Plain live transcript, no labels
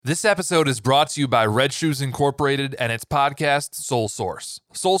This episode is brought to you by Red Shoes Incorporated and its podcast, Soul Source.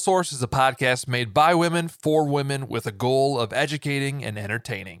 Soul Source is a podcast made by women for women with a goal of educating and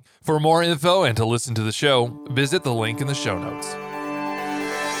entertaining. For more info and to listen to the show, visit the link in the show notes.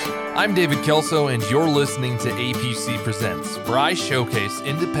 I'm David Kelso, and you're listening to APC Presents, where I showcase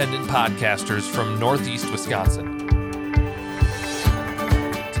independent podcasters from Northeast Wisconsin.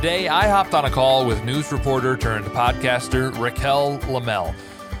 Today, I hopped on a call with news reporter turned podcaster Raquel Lamel.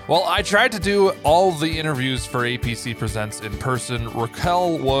 While I tried to do all the interviews for APC Presents in person,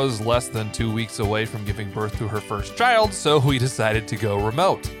 Raquel was less than 2 weeks away from giving birth to her first child, so we decided to go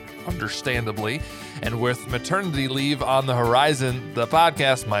remote. Understandably, and with maternity leave on the horizon, the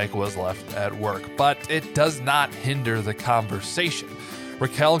podcast mic was left at work, but it does not hinder the conversation.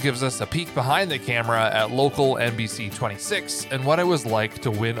 Raquel gives us a peek behind the camera at local NBC 26 and what it was like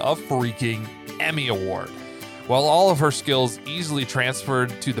to win a freaking Emmy Award. While all of her skills easily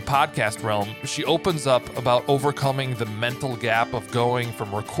transferred to the podcast realm, she opens up about overcoming the mental gap of going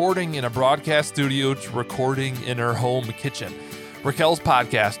from recording in a broadcast studio to recording in her home kitchen. Raquel's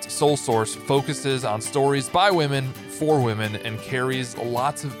podcast, Soul Source, focuses on stories by women, for women, and carries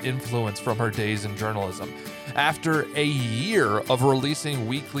lots of influence from her days in journalism. After a year of releasing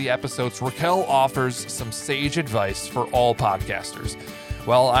weekly episodes, Raquel offers some sage advice for all podcasters.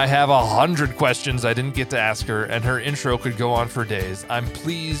 Well, I have 100 questions I didn't get to ask her, and her intro could go on for days. I'm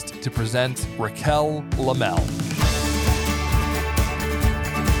pleased to present Raquel Lamel.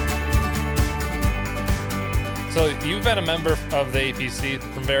 So you've been a member of the APC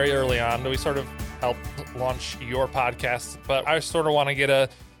from very early on. We sort of helped launch your podcast, but I sort of want to get an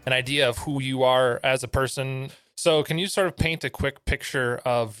idea of who you are as a person. So can you sort of paint a quick picture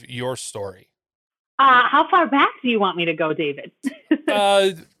of your story? How far back do you want me to go, David?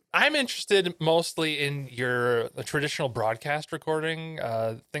 I'm interested mostly in the traditional broadcast recording,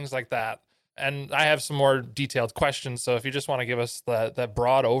 things like that. And I have some more detailed questions. So if you just want to give us that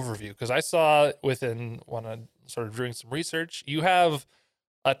broad overview, because I saw when I sort of doing some research, you have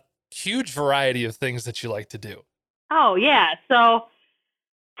a huge variety of things that you like to do. Oh, yeah. So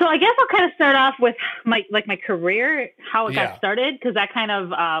I guess I'll kind of start off with my career, how it got started, because that kind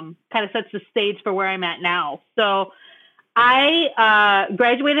of sets the stage for where I'm at now. So I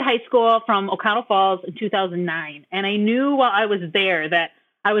graduated high school from O'Connell Falls in 2009, and I knew while I was there that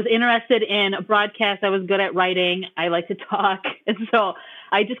I was interested in broadcast. I was good at writing. I like to talk, and so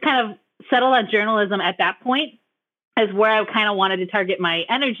I just kind of settled on journalism at that point as where I kind of wanted to target my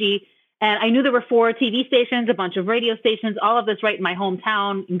energy. And I knew there were 4 TV stations, a bunch of radio stations, all of this right in my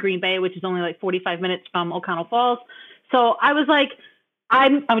hometown in Green Bay, which is only like 45 minutes from O'Connell Falls. So I was like,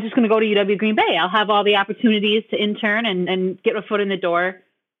 I'm just going to go to UW Green Bay. I'll have all the opportunities to intern and get a foot in the door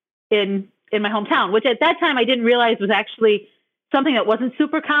in my hometown, which at that time I didn't realize was actually something that wasn't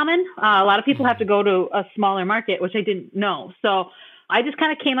super common. A lot of people have to go to a smaller market, which I didn't know. So I just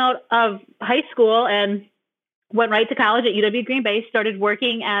kind of came out of high school and went right to college at UW Green Bay, started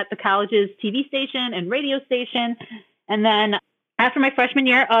working at the college's TV station and radio station. And then after my freshman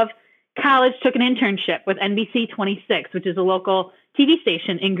year of college, took an internship with NBC 26, which is a local TV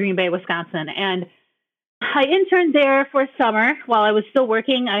station in Green Bay, Wisconsin. And I interned there for a summer while I was still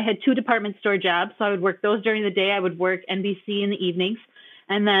working. I had 2 department store jobs, so I would work those during the day. I would work NBC in the evenings.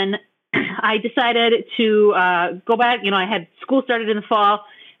 And then I decided to go back. I had school started in the fall.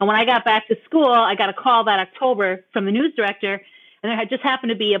 And when I got back to school, I got a call that October from the news director, and there had just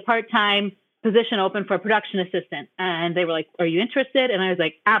happened to be a part-time position open for a production assistant. And they were like, "Are you interested?" And I was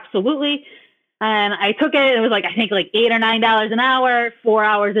like, "Absolutely." And I took it. It was like, I think like $8 or $9 an hour, 4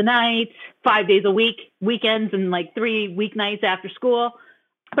 hours a night, 5 days a week, weekends, and like 3 weeknights after school.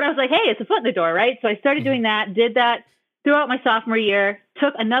 But I was like, hey, it's a foot in the door, right? So I started doing that, did that throughout my sophomore year,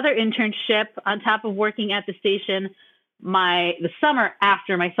 took another internship on top of working at the station the summer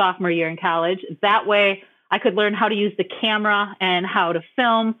after my sophomore year in college. That way I could learn how to use the camera and how to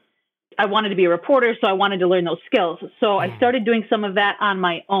film. I wanted to be a reporter, so I wanted to learn those skills. So I started doing some of that on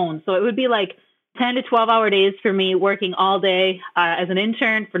my own. So it would be like 10 to 12-hour days for me, working all day as an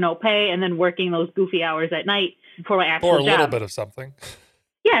intern for no pay, and then working those goofy hours at night for my actual job. Or a little bit of something.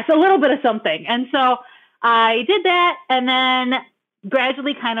 Yes, a little bit of something. And so I did that, and then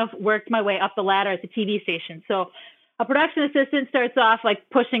gradually kind of worked my way up the ladder at the TV station. So a production assistant starts off like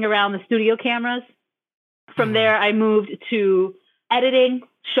pushing around the studio cameras. From there, I moved to editing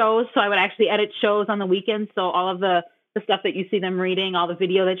shows. So I would actually edit shows on the weekends. So all of the stuff that you see them reading, all the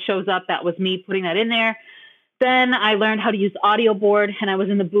video that shows up, that was me putting that in there. Then I learned how to use the audio board, and I was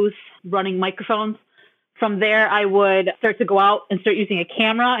in the booth running microphones. From there, I would start to go out and start using a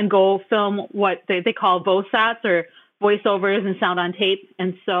camera and go film what they call VOSATs, or voiceovers and sound on tape.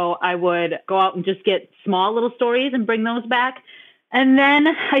 And so I would go out and just get small little stories and bring those back. And then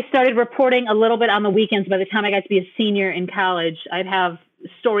I started reporting a little bit on the weekends. By the time I got to be a senior in college, I'd have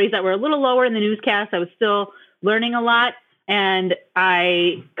stories that were a little lower in the newscast. I was still learning a lot, and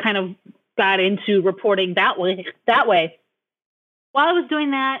I kind of got into reporting that way. While I was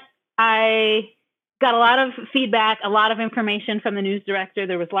doing that, I got a lot of feedback, a lot of information from the news director.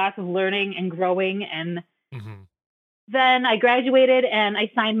 There was lots of learning and growing. And then I graduated and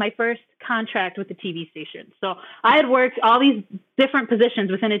I signed my first contract with the TV station. So I had worked all these different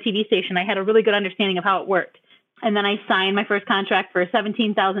positions within a TV station. I had a really good understanding of how it worked. And then I signed my first contract for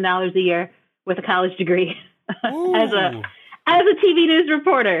 $17,000 a year with a college degree as a TV news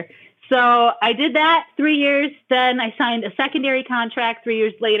reporter. So I did that 3 years. Then I signed a secondary contract 3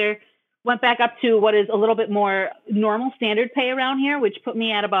 years later, went back up to what is a little bit more normal standard pay around here, which put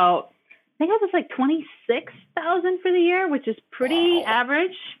me at about, I think it was like $26,000 for the year, which is pretty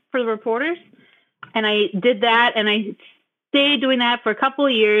average for the reporters. And I did that, and I stayed doing that for a couple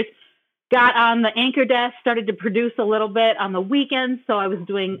of years, got on the anchor desk, started to produce a little bit on the weekends. So I was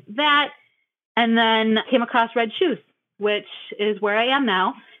doing that, and then came across Red Shoes, which is where I am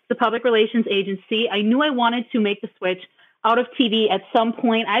now. It's a public relations agency. I knew I wanted to make the switch out of TV at some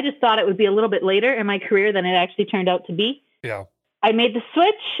point. I just thought it would be a little bit later in my career than it actually turned out to be. Yeah. I made the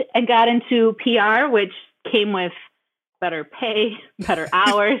switch and got into PR, which came with better pay, better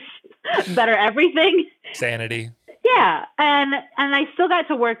hours, better everything. Sanity. Yeah. And I still got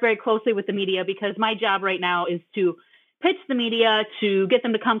to work very closely with the media because my job right now is to pitch the media, to get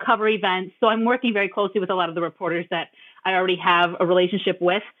them to come cover events. So I'm working very closely with a lot of the reporters that I already have a relationship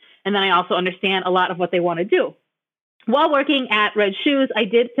with. And then I also understand a lot of what they want to do. While working at Red Shoes, I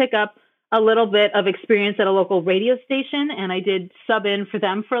did pick up a little bit of experience at a local radio station, and I did sub in for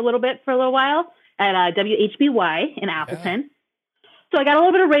them for a little while at WHBY in Appleton. Yeah. So I got a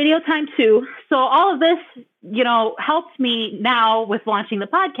little bit of radio time too. So all of this, helps me now with launching the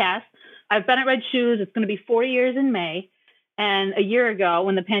podcast. I've been at Red Shoes. It's going to be 4 years in May. And a year ago,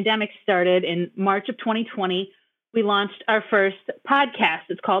 when the pandemic started in March of 2020, we launched our first podcast.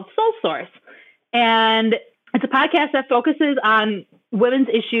 It's called Soul Source. And it's a podcast that focuses on women's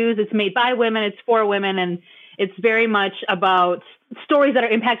issues. It's made by women. It's for women. And it's very much about stories that are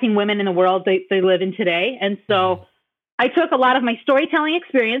impacting women in the world they live in today. And so I took a lot of my storytelling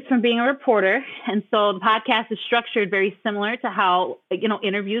experience from being a reporter. And so the podcast is structured very similar to how,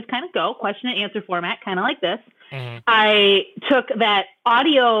 interviews kind of go, question and answer format, kind of like this. I took that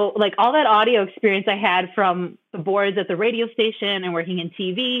audio, like all that audio experience I had from the boards at the radio station and working in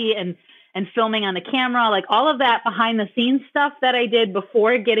TV and filming on the camera, like all of that behind the scenes stuff that I did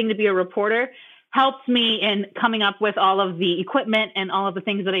before getting to be a reporter helped me in coming up with all of the equipment and all of the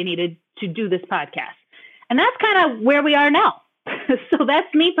things that I needed to do this podcast. And that's kind of where we are now. So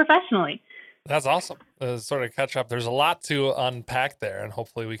that's me professionally. That's awesome. Sort of catch up. There's a lot to unpack there, and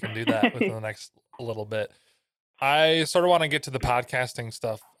hopefully we can do that within the next little bit. I sort of want to get to the podcasting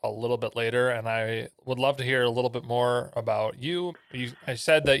stuff a little bit later, and I would love to hear a little bit more about you. I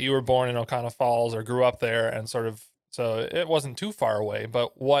said that you were born in Oconto Falls or grew up there, and so it wasn't too far away,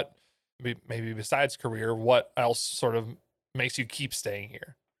 but what, maybe besides career, what else sort of makes you keep staying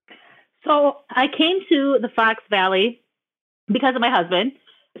here? So I came to the Fox Valley because of my husband.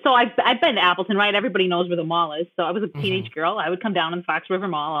 So I've been to Appleton, right? Everybody knows where the mall is. So I was a teenage girl. I would come down to the Fox River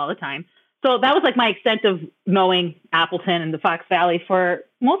Mall all the time. So that was like my extent of knowing Appleton and the Fox Valley for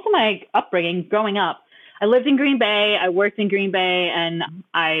most of my upbringing growing up. I lived in Green Bay. I worked in Green Bay, and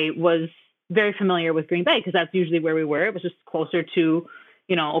I was very familiar with Green Bay because that's usually where we were. It was just closer to,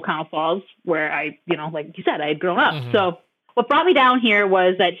 Oconto Falls, where I, like you said, I had grown up. So what brought me down here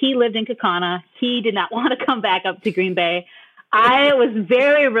was that he lived in Kaukauna. He did not want to come back up to Green Bay. I was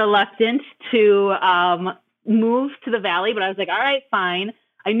very reluctant to move to the Valley, but I was like, all right, fine.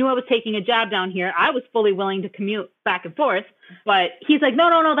 I knew I was taking a job down here. I was fully willing to commute back and forth, but he's like,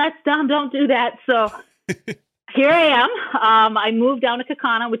 no, that's dumb. Don't do that. So here I am. I moved down to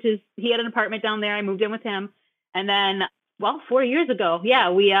Kaukauna, he had an apartment down there. I moved in with him. And then, 4 years ago, we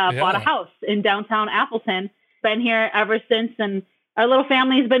bought a house in downtown Appleton. Been here ever since. And our little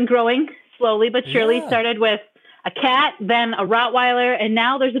family's been growing slowly but surely. Started with a cat, then a Rottweiler, and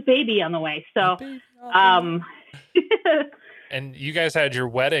now there's a baby on the way. So, and you guys had your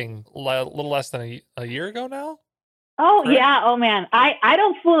wedding a little less than a year ago now? Oh, correct? Yeah. Oh, man. I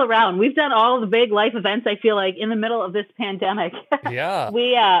don't fool around. We've done all of the big life events, I feel like, in the middle of this pandemic. Yeah.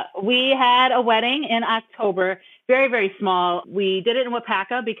 We had a wedding in October, very, very small. We did it in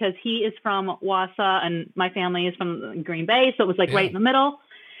Wapaka because he is from Wausau and my family is from Green Bay. So it was like right in the middle.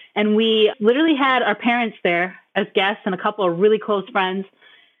 And we literally had our parents there as guests and a couple of really close friends.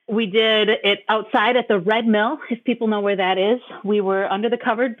 We did it outside at the Red Mill, if people know where that is. We were under the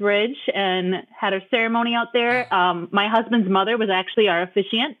covered bridge and had a ceremony out there. My husband's mother was actually our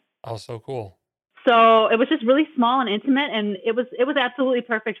officiant. Oh, so cool. So it was just really small and intimate, and it was absolutely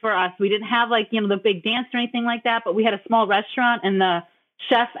perfect for us. We didn't have like, the big dance or anything like that, but we had a small restaurant, and the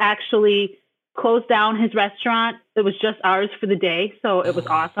chef actually closed down his restaurant. It was just ours for the day, so it was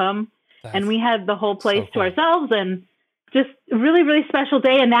awesome. And we had the whole place to ourselves, and just a really, really special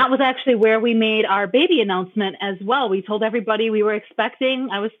day. And that was actually where we made our baby announcement as well. We told everybody we were expecting.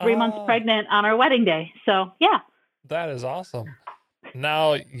 I was 3 months pregnant on our wedding day. So, yeah. That is awesome.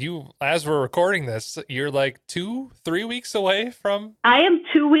 Now, as we're recording this, you're like 2-3 weeks away from... I am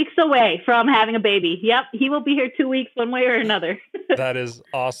 2 weeks away from having a baby. Yep. He will be here 2 weeks one way or another. That is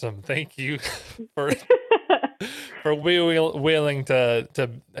awesome. Thank you for being willing to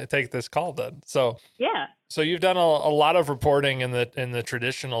take this call then. So, yeah. So you've done a lot of reporting in the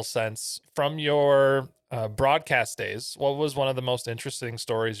traditional sense. From your broadcast days, what was one of the most interesting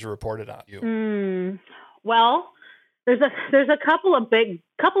stories you reported on? Well, there's a couple of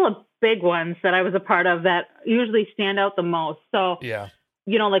big ones that I was a part of that usually stand out the most. So yeah,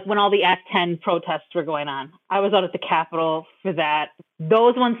 like when all the Act 10 protests were going on, I was out at the Capitol for that.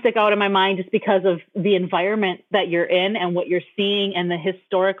 Those ones stick out in my mind just because of the environment that you're in and what you're seeing and the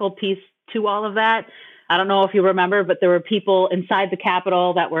historical piece to all of that. I don't know if you remember, but there were people inside the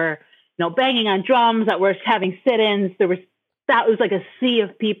Capitol that were, banging on drums, that were having sit-ins. That was like a sea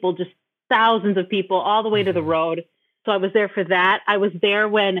of people, just thousands of people all the way to the road. So I was there for that. I was there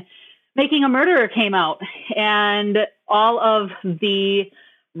when Making a Murderer came out, and all of the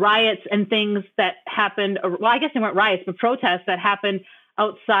riots and things that happened. Well, I guess they weren't riots, but protests that happened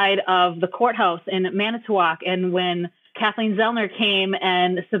outside of the courthouse in Manitowoc. And when Kathleen Zellner came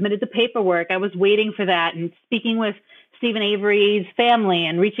and submitted the paperwork, I was waiting for that and speaking with Stephen Avery's family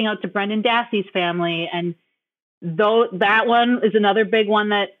and reaching out to Brendan Dassey's family. And though that one is another big one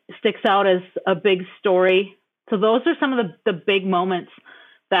that sticks out as a big story. So those are some of the big moments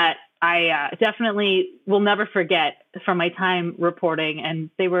that I definitely will never forget from my time reporting. And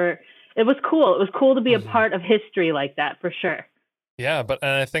it was cool. It was cool to be a part of history like that, for sure. Yeah, and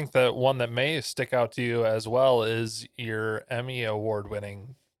I think that one that may stick out to you as well is your Emmy Award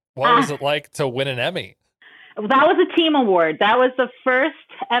winning. What was it like to win an Emmy? That was a team award. That was the first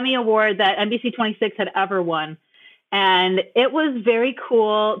Emmy Award that NBC 26 had ever won. And it was very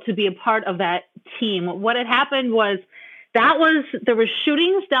cool to be a part of that team. What had happened was there were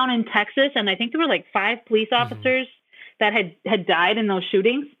shootings down in Texas, and I think there were like 5 police officers that had died in those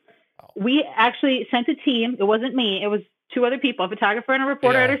shootings. We actually sent a team. It wasn't me. It was 2 other people, a photographer and a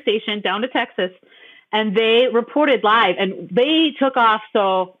reporter at our station, down to Texas, and they reported live, and they took off.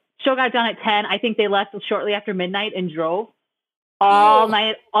 So show got done at 10. I think they left shortly after midnight and drove all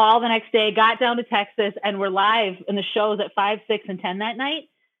night, all the next day, got down to Texas, and were live in the shows at 5, 6, and 10 that night.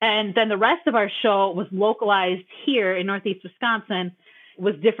 And then the rest of our show was localized here in Northeast Wisconsin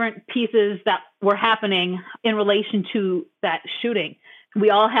with different pieces that were happening in relation to that shooting. We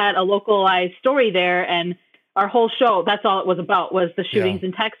all had a localized story there, and our whole show, that's all it was about, was the shootings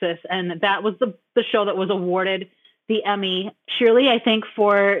in Texas. And that was the show that was awarded the Emmy. Surely, I think,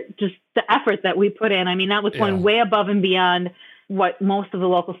 for just the effort that we put in. I mean, that was going way above and beyond what most of the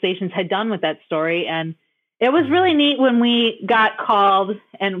local stations had done with that story. And it was really neat when we got called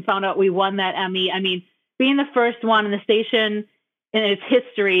and found out we won that Emmy. I mean, being the first one in the station in its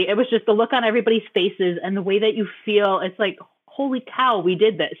history, it was just the look on everybody's faces and the way that you feel. It's like, holy cow, we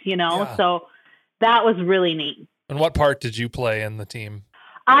did this, Yeah. So that was really neat. And what part did you play in the team?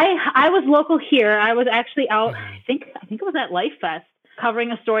 I was local here. I was actually out, I think it was at Life Fest,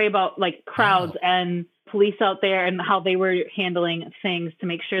 covering a story about like crowds and police out there and how they were handling things to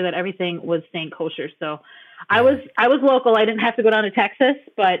make sure that everything was staying kosher. So I was local. I didn't have to go down to Texas,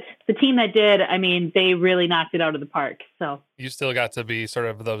 but the team that did, I mean, they really knocked it out of the park. So you still got to be sort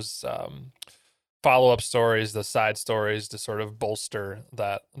of those follow-up stories, the side stories, to sort of bolster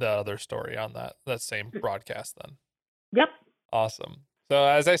the other story on that same broadcast then. Yep. Awesome. So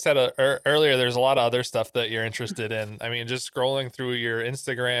as I said earlier, there's a lot of other stuff that you're interested in. I mean, just scrolling through your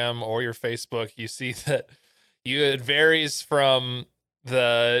Instagram or your Facebook, you see that it varies from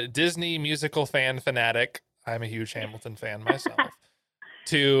the Disney musical fanatic. I'm a huge Hamilton fan myself,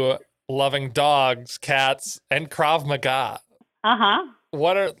 to loving dogs, cats, and Krav Maga. How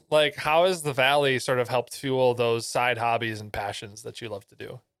has the Valley sort of helped fuel those side hobbies and passions that you love to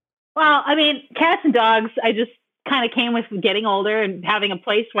do? Well, I mean, cats and dogs, I just kind of came with getting older and having a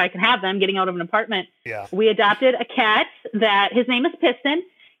place where I can have them, getting out of an apartment. Yeah. We adopted a cat his name is Piston.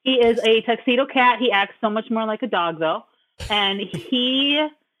 He is a tuxedo cat. He acts so much more like a dog, though. And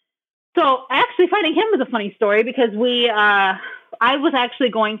so actually finding him was a funny story because I was actually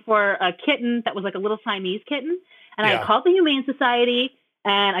going for a kitten that was like a little Siamese kitten. And I called the Humane Society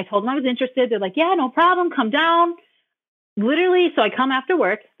and I told them I was interested. They're like, yeah, no problem. Come down. Literally, so I come after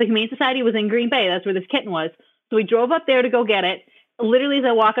work. The Humane Society was in Green Bay. That's where this kitten was. So we drove up there to go get it. Literally, as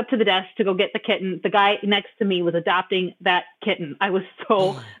I walk up to the desk to go get the kitten, the guy next to me was adopting that kitten. I was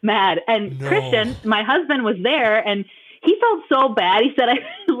so mad. And Christian, my husband, was there and he felt so bad. He said I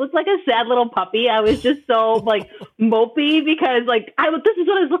looked like a sad little puppy. I was just so like mopey because like this is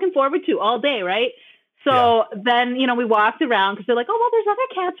what I was looking forward to all day, right? So then, we walked around because they're like, oh, well, there's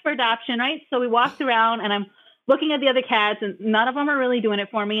other cats for adoption, right? So we walked around and I'm looking at the other cats and none of them are really doing it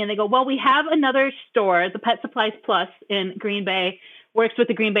for me. And they go, well, we have another store, the Pet Supplies Plus in Green Bay, works with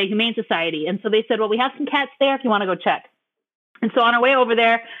the Green Bay Humane Society. And so they said, well, we have some cats there if you want to go check. And so on our way over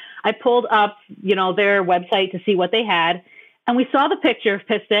there, I pulled up, their website to see what they had. And we saw the picture of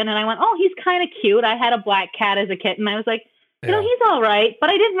Piston and I went, oh, he's kind of cute. I had a black cat as a kitten. I was like, he's all right.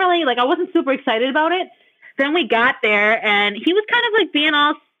 But I didn't really, I wasn't super excited about it. Then we got there and he was kind of like being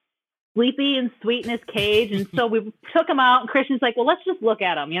all sleepy and sweet in his cage. And so we took him out and Christian's like, well, let's just look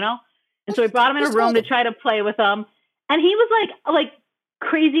at him, And so we brought him in a room to try to play with him. And he was like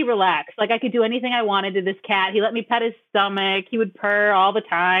crazy relaxed. Like I could do anything I wanted to this cat. He let me pet his stomach. He would purr all the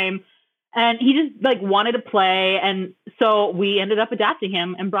time. And he just wanted to play. And so we ended up adopting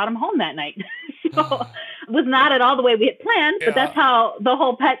him and brought him home that night. So it was not at all the way we had planned, but that's how the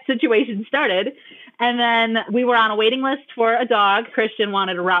whole pet situation started. And then we were on a waiting list for a dog. Christian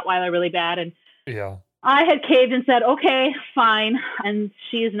wanted a Rottweiler really bad. And I had caved and said, okay, fine. And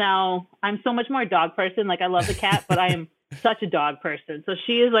she is now, I'm so much more a dog person. Like I love the cat, but I am such a dog person. So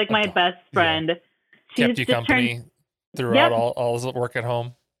she is like my best friend. She's kept you company throughout all the work at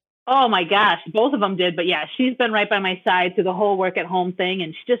home. Oh my gosh, both of them did. But yeah, she's been right by my side through the whole work at home thing.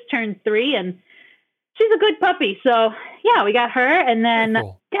 And she just turned 3 and she's a good puppy. So yeah, we got her. And then,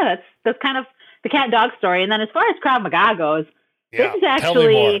 that's kind of the cat and dog story. And then as far as Krav Maga goes, this is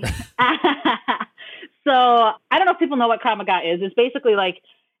actually, so I don't know if people know what Krav Maga is. It's basically like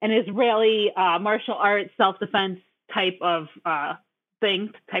an Israeli martial arts self-defense type of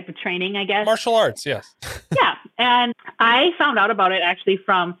type of training, I guess. Martial arts, yes. Yeah. And I found out about it actually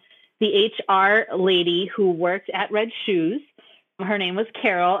from the HR lady who worked at Red Shoes. Her name was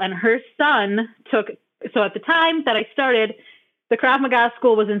Carol, and her son so at the time that I started, the Krav Maga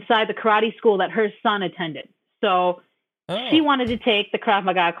school was inside the karate school that her son attended. So she wanted to take the Krav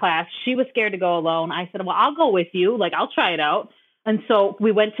Maga class. She was scared to go alone. I said, well, I'll go with you. I'll try it out. And so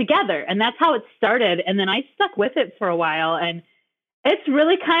we went together, and that's how it started. And then I stuck with it for a while, and it's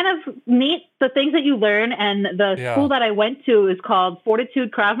really kind of neat, the things that you learn. And the school that I went to is called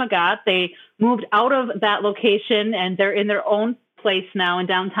Fortitude Krav Maga. They moved out of that location, and they're in their own place now in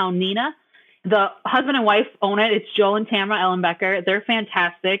downtown Neenah. The husband and wife own it. It's Joel and Tamara Ellenbecker. They're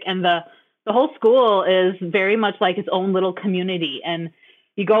fantastic. And the whole school is very much like its own little community. And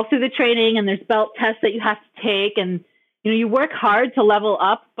you go through the training, and there's belt tests that you have to take. And, you work hard to level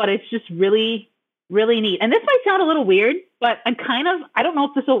up, but it's just really, really neat. And this might sound a little weird, but I don't know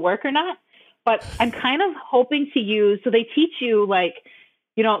if this will work or not, but I'm kind of hoping to use, so they teach you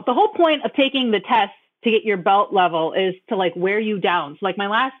the whole point of taking the test to get your belt level is to wear you down. So my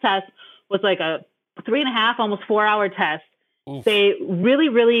last test was a 3.5, almost 4-hour test. Oof. They really,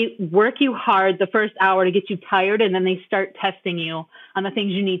 really work you hard the first hour to get you tired. And then they start testing you on the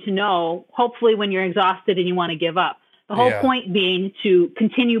things you need to know, hopefully when you're exhausted and you want to give up. The whole point being to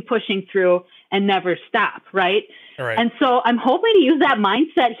continue pushing through and never stop, right? Right. And so I'm hoping to use that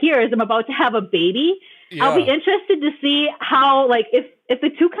mindset here as I'm about to have a baby. Yeah. I'll be interested to see how, if the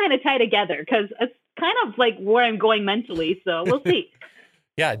two kind of tie together, because it's kind of where I'm going mentally. So we'll see.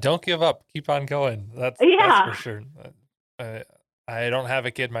 Yeah, don't give up. Keep on going. That's for sure. I don't have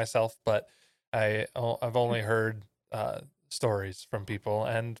a kid myself, but I've only heard stories from people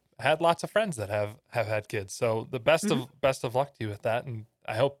and had lots of friends that have had kids. So the best of luck to you with that. And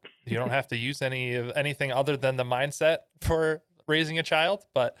I hope you don't have to use anything other than the mindset for raising a child,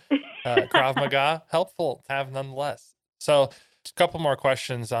 but Krav Maga, helpful to have nonetheless. So a couple more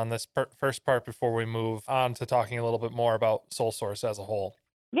questions on this first part before we move on to talking a little bit more about Soul Source as a whole.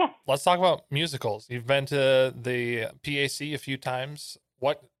 Yeah. Let's talk about musicals. You've been to the PAC a few times.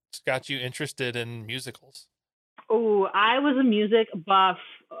 What got you interested in musicals? Oh, I was a music buff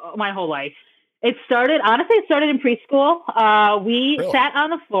my whole life. It started in preschool. We sat on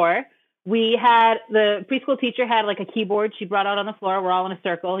the floor. We had the preschool teacher had a keyboard she brought out on the floor. We're all in a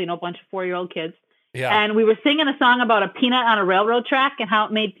circle, a bunch of 4-year-old kids. Yeah. And we were singing a song about a peanut on a railroad track and how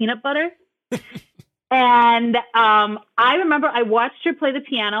it made peanut butter. And I remember I watched her play the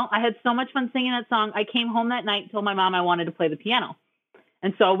piano. I had so much fun singing that song. I came home that night and told my mom I wanted to play the piano.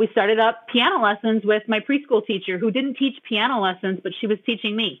 And so we started up piano lessons with my preschool teacher, who didn't teach piano lessons, but she was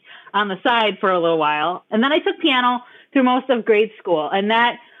teaching me on the side for a little while. And then I took piano through most of grade school. And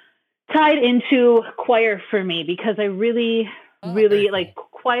that tied into choir for me, because I really like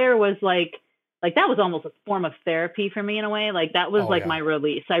choir was like that was almost a form of therapy for me in a way. Like that was my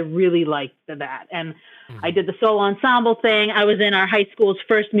release. I really liked that. And I did the solo ensemble thing. I was in our high school's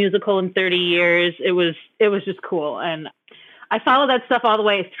first musical in 30 years. It was just cool. And I follow that stuff all the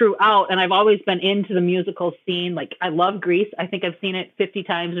way throughout. And I've always been into the musical scene. Like I love Grease. I think I've seen it 50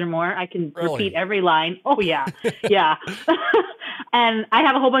 times or more. I can repeat every line. Oh yeah. Yeah. And I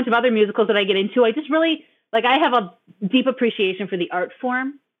have a whole bunch of other musicals that I get into. I just really I have a deep appreciation for the art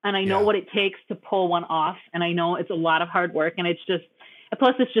form. And I know what it takes to pull one off. And I know it's a lot of hard work. And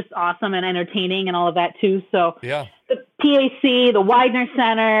plus it's just awesome and entertaining and all of that too. So the PAC, the Widener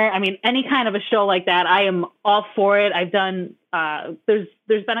Center, I mean, any kind of a show like that, I am all for it. I've done, there's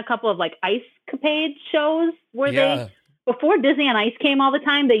been a couple of Ice Capade shows where before Disney on Ice came all the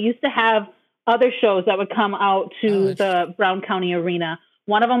time, they used to have other shows that would come out to the Brown County Arena.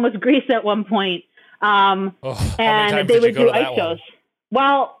 One of them was Grease at one point. And they would do ice shows.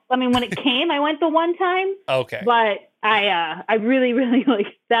 Well, I mean, when it came, I went the one time. Okay. But I really, really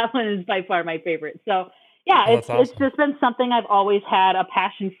that one is by far my favorite. So yeah, it's just been something I've always had a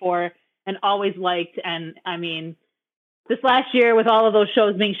passion for and always liked. And I mean, this last year with all of those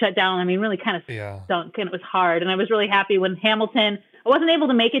shows being shut down, I mean, really kind of stunk and it was hard. And I was really happy when Hamilton, I wasn't able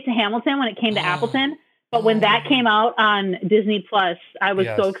to make it to Hamilton when it came to Appleton. But when that came out on Disney Plus, I was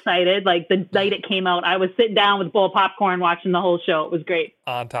so excited. Like the night it came out, I was sitting down with a bowl of popcorn watching the whole show. It was great.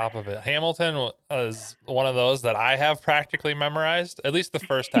 On top of it, Hamilton was one of those that I have practically memorized, at least the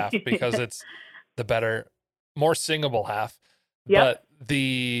first half, because it's the better, more singable half. But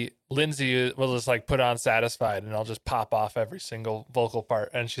the Lindsay will just put on Satisfied and I'll just pop off every single vocal part.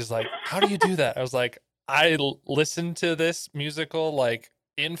 And she's like, how do you do that? I was like, I listened to this musical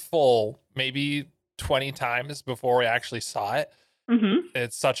in full, maybe 20 times before we actually saw it.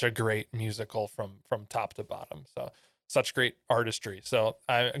 It's such a great musical from top to bottom. So such great artistry. So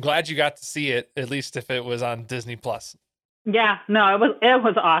I'm glad you got to see it, at least if it was on Disney Plus. Yeah, no, it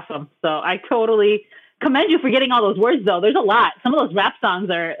was awesome. So I totally commend you for getting all those words though. There's a lot. Some of those rap songs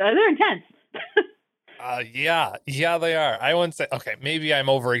they're intense. Yeah, they are. I wouldn't say, okay, maybe I'm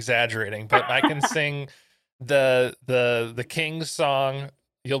over exaggerating, but I can sing the King's song,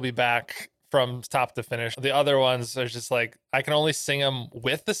 You'll Be Back, from top to finish. The other ones are just I can only sing them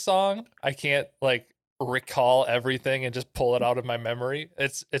with the song. I can't recall everything and just pull it out of my memory.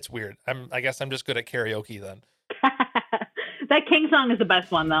 It's weird. I guess I'm just good at karaoke then. That King song is the best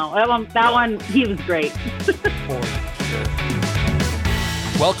one though. That one, he was great. For sure.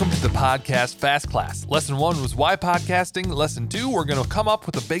 Welcome to the podcast Fast Class. Lesson 1 was why podcasting. Lesson 2, we're going to come up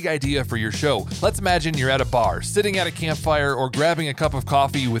with a big idea for your show. Let's imagine you're at a bar, sitting at a campfire, or grabbing a cup of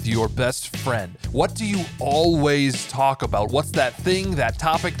coffee with your best friend. What do you always talk about? What's that thing, that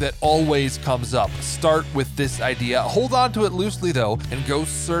topic that always comes up? Start with this idea. Hold on to it loosely though, and go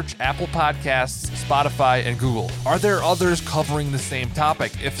search Apple Podcasts, Spotify, and Google. Are there others covering the same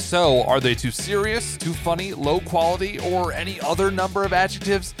topic? If so, are they too serious, too funny, low quality, or any other number of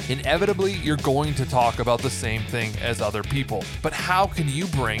adjectives? Inevitably, you're going to talk about the same thing as other people. But how can you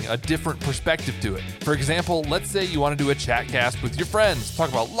bring a different perspective to it? For example, let's say you want to do a chat cast with your friends, talk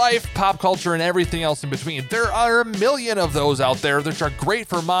about life, pop culture, and everything else in between. There are a million of those out there that are great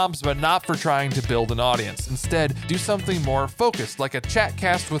for moms, but not for trying to build an audience. Instead, do something more focused, like a chat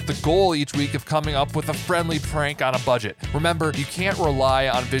cast with the goal each week of coming up with a friendly prank on a budget. Remember, you can't rely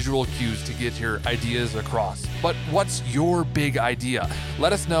on visual cues to get your ideas across. But what's your big idea?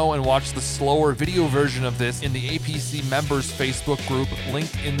 Let us know and watch the slower video version of this in the APC members Facebook group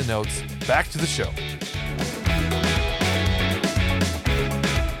linked in the notes. Back to the show.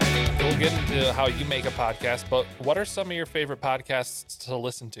 We'll get into how you make a podcast, but what are some of your favorite podcasts to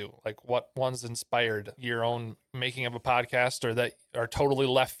listen to? What ones inspired your own making of a podcast, or that are totally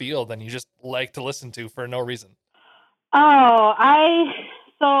left field and you just like to listen to for no reason?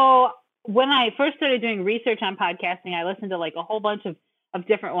 So when I first started doing research on podcasting, I listened to a whole bunch of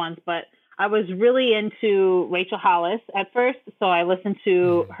different ones, but I was really into Rachel Hollis at first. So I listened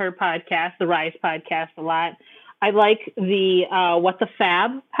to her podcast, the Rise podcast, a lot. I like the What the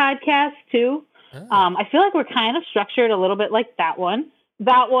Fab podcast too. Oh. I feel like we're kind of structured a little bit like that one.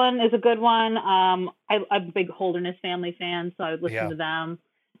 That one is a good one. I'm a big Holderness Family fan, so I would listen to them.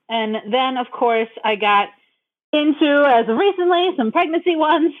 And then, of course, I got into, as of recently, some pregnancy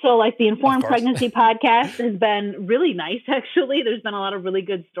ones. So like the Informed Pregnancy podcast has been really nice, actually. There's been a lot of really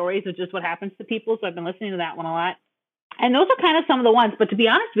good stories of just what happens to people. So I've been listening to that one a lot. And those are kind of some of the ones. But to be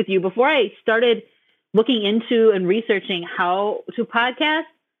honest with you, before I started looking into and researching how to podcast,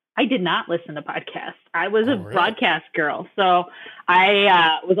 I did not listen to podcasts. I was a broadcast girl. So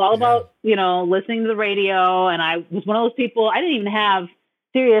I was all about, listening to the radio. And I was one of those people, I didn't even have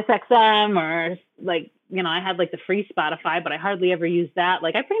Sirius XM or like, I had like the free Spotify, but I hardly ever used that.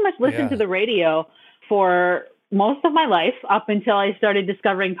 Like I pretty much listened to the radio for most of my life up until I started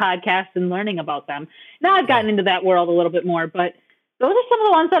discovering podcasts and learning about them. Now I've gotten into that world a little bit more, but those are some of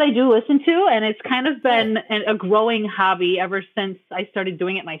the ones that I do listen to. And it's kind of been a growing hobby ever since I started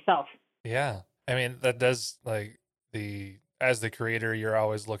doing it myself. Yeah. I mean, that does as the creator, you're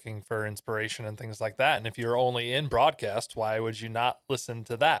always looking for inspiration and things like that. And if you're only in broadcast, why would you not listen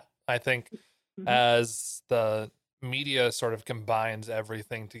to that? I think as the media sort of combines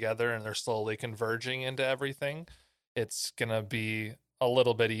everything together and they're slowly converging into everything, it's going to be a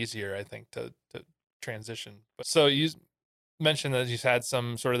little bit easier, I think, to transition. So you mentioned that you've had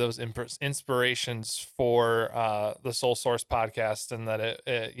some sort of those inspirations for the Soul Source podcast, and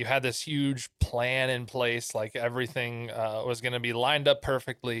that you had this huge plan in place, like everything was going to be lined up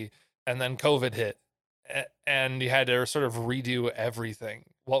perfectly, and then COVID hit and you had to sort of redo everything.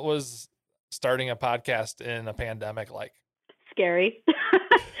 What was starting a podcast in a pandemic like? Scary.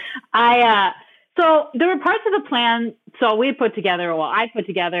 So there were parts of the plan. So I put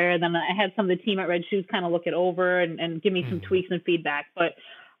together, and then I had some of the team at Red Shoes kind of look it over and give me some tweaks and feedback. But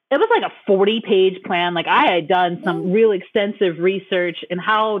it was like a 40-page plan. Like I had done some real extensive research in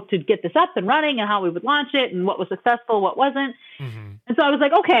how to get this up and running and how we would launch it and what was successful, what wasn't. And so I was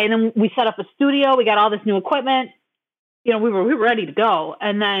like, okay. And then we set up a studio. We got all this new equipment. We were ready to go.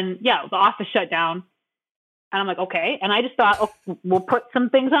 And then, the office shut down. And I'm like, okay. And I just thought, we'll put some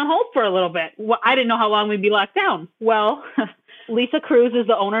things on hold for a little bit. Well, I didn't know how long we'd be locked down. Well, Lisa Cruz is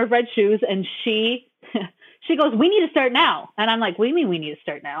the owner of Red Shoes, and she goes, we need to start now. And I'm like, what do you mean we need to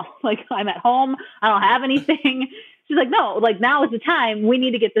start now? Like, I'm at home. I don't have anything. She's like, no, like now is the time. We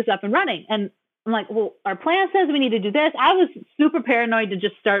need to get this up and running. And I'm like, well, our plan says we need to do this. I was super paranoid to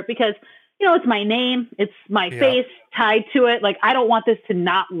just start because, it's my name. It's my face tied to it. Like, I don't want this to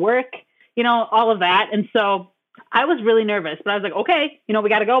not work. All of that. And so I was really nervous, but I was like, okay, we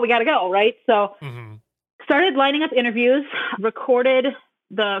got to go. Right. So started lining up interviews, recorded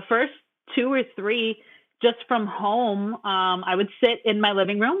the first 2 or 3 just from home. I would sit in my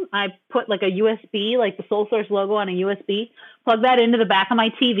living room. I put like a USB, like the Soul Source logo on a USB, plug that into the back of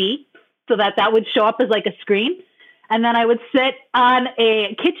my TV so that would show up as like a screen. And then I would sit on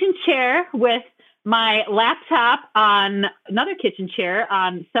a kitchen chair with my laptop on another kitchen chair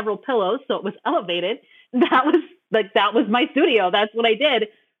on several pillows. So it was elevated. That was my studio. That's what I did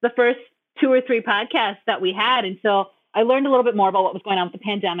the first 2 or 3 podcasts that we had. And so I learned a little bit more about what was going on with the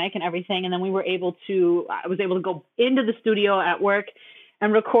pandemic and everything. And then I was able to go into the studio at work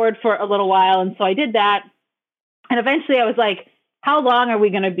and record for a little while. And so I did that. And eventually I was like, how long are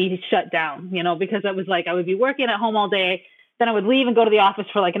we going to be shut down? Because it was like, I would be working at home all day. Then I would leave and go to the office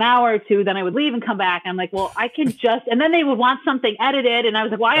for like an hour or 2. Then I would leave and come back. I'm like, well, I can just, and then they would want something edited. And I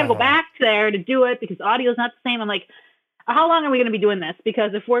was like, well, I gotta go back there to do it because audio is not the same. I'm like, how long are we going to be doing this?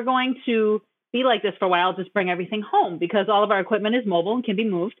 Because if we're going to be like this for a while, I'll just bring everything home because all of our equipment is mobile and can be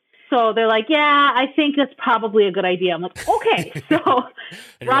moved. So they're like, yeah, I think that's probably a good idea. I'm like, okay. So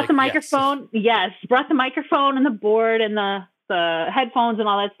brought the microphone. Yes. Brought the microphone and the board and the headphones and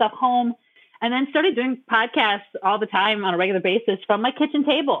all that stuff home. And then started doing podcasts all the time on a regular basis from my kitchen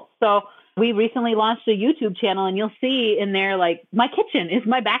table. So we recently launched a YouTube channel, and you'll see in there, like, my kitchen is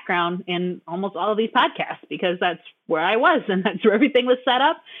my background in almost all of these podcasts because that's where I was and that's where everything was set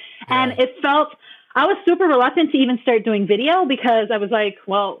up. Yeah. And I was super reluctant to even start doing video because I was like,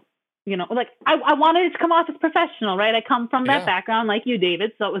 well, I wanted it to come off as professional, right? I come from that background like you,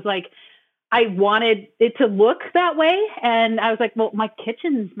 David. So it was like, I wanted it to look that way. And I was like, well, my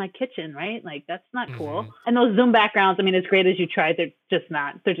kitchen's my kitchen, right? Like, that's not cool. And those Zoom backgrounds, I mean, as great as you try, they're just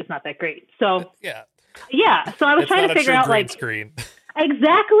not that great. So yeah. So I was trying to figure out like screen.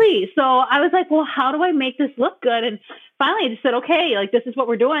 Exactly. So I was like, well, how do I make this look good? And finally I just said, okay, like this is what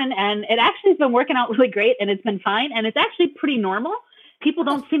we're doing. And it actually has been working out really great and it's been fine. And it's actually pretty normal. People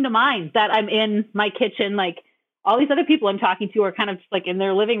don't seem to mind that I'm in my kitchen. Like, all these other people I'm talking to are kind of like in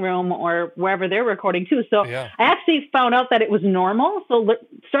their living room or wherever they're recording too. So I actually found out that it was normal. So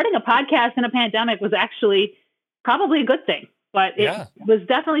starting a podcast in a pandemic was actually probably a good thing, but it was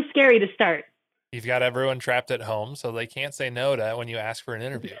definitely scary to start. You've got everyone trapped at home, so they can't say no to when you ask for an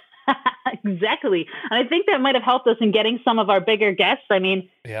interview. Exactly. And I think that might have helped us in getting some of our bigger guests. I mean,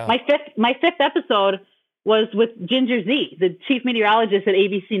 yeah. my fifth episode was with Ginger Zee, the chief meteorologist at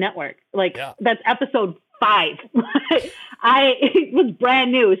ABC Network. Like, that's episode 5. I was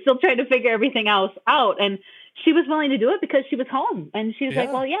brand new, still trying to figure everything else out. And she was willing to do it because she was home. And she was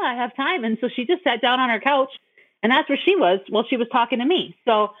like, well, yeah, I have time. And so she just sat down on her couch, and that's where she was while she was talking to me.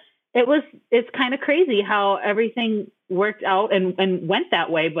 So it's kind of crazy how everything worked out and went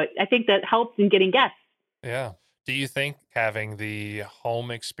that way. But I think that helped in getting guests. Yeah. Do you think having the home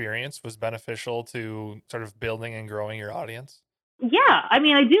experience was beneficial to sort of building and growing your audience? Yeah, I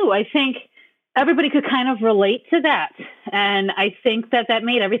mean, I do. I think everybody could kind of relate to that. And I think that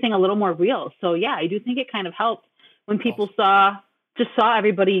made everything a little more real. So yeah, I do think it kind of helped when people saw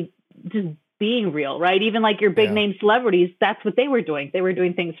everybody just being real, right? Even like your big name celebrities, that's what they were doing. They were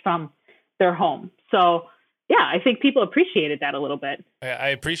doing things from their home. So yeah, I think people appreciated that a little bit. I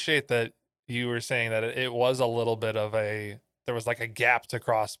appreciate that you were saying that it was a little bit of there was like a gap to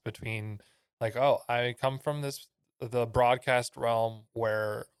cross between like, oh, I come from the broadcast realm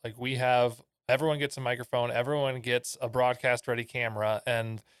where like everyone gets a microphone, everyone gets a broadcast ready camera,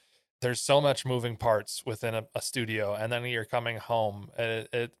 and there's so much moving parts within a studio. And then you're coming home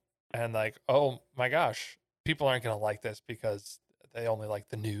and like, oh my gosh, people aren't going to like this because they only like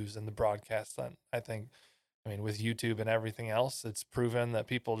the news and the broadcast. And I mean, with YouTube and everything else, it's proven that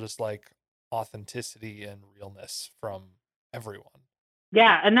people just like authenticity and realness from everyone.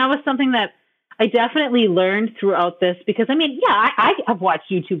 Yeah. And that was something that I definitely learned throughout this because, I mean, yeah, I have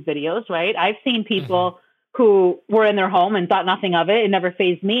watched YouTube videos, right? I've seen people who were in their home and thought nothing of it. It never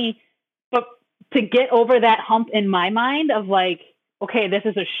fazed me. But to get over that hump in my mind of like, okay, this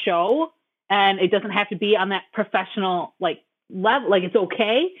is a show and it doesn't have to be on that professional like level, like it's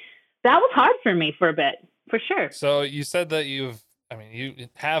okay. That was hard for me for a bit, for sure. So you said that you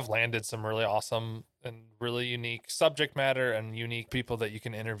have landed some really awesome and really unique subject matter and unique people that you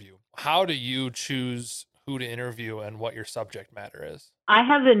can interview. How do you choose who to interview and what your subject matter is? I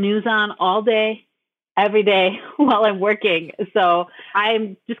have the news on all day, every day while I'm working. So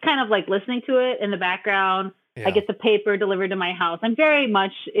I'm just kind of like listening to it in the background. Yeah. I get the paper delivered to my house. I'm very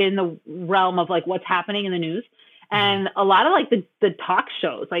much in the realm of like what's happening in the news. And a lot of like the talk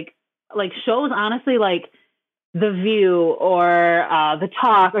shows, like shows, honestly, like The View or The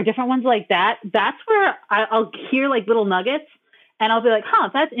Talk or different ones like that. That's where I'll hear like little nuggets and I'll be like, huh,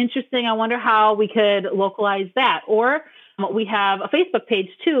 that's interesting. I wonder how we could localize that. Or we have a Facebook page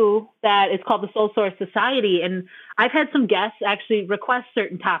too that is called the Soul Source Society. And I've had some guests actually request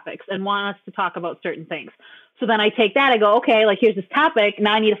certain topics and want us to talk about certain things. So then I take that, I go, okay, like here's this topic.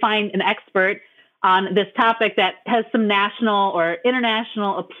 Now I need to find an expert on this topic that has some national or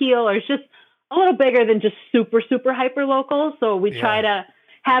international appeal, or it's just a little bigger than just super, super hyper local. So we try to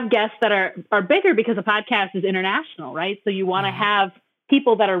have guests that are bigger because a podcast is international, right? So you want to have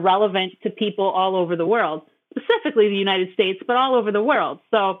people that are relevant to people all over the world, specifically the United States, but all over the world.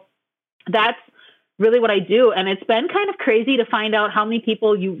 So that's really what I do. And it's been kind of crazy to find out how many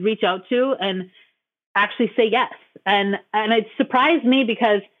people you reach out to and actually say yes. And it surprised me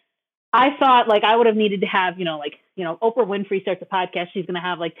because I thought like I would have needed to have, Oprah Winfrey starts a podcast. She's going to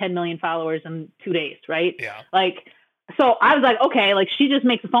have like 10 million followers in 2 days. Right. Yeah. So I was like, okay, like she just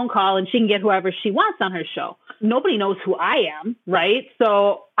makes a phone call and she can get whoever she wants on her show. Nobody knows who I am. Right.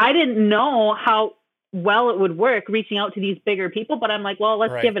 So I didn't know how well it would work reaching out to these bigger people, but I'm like, well,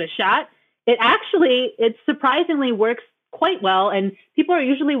 let's give it a shot. It surprisingly works quite well. And people are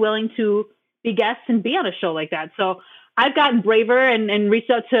usually willing to be guests and be on a show like that. So I've gotten braver and reached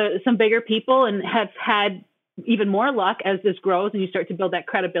out to some bigger people and have had even more luck as this grows and you start to build that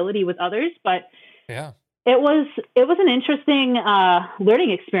credibility with others. But yeah, it was an interesting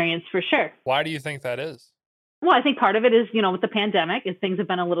learning experience for sure. Why do you think that is? Well, I think part of it is, with the pandemic, is things have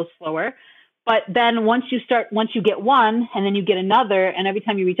been a little slower. But then once you get one and then you get another, and every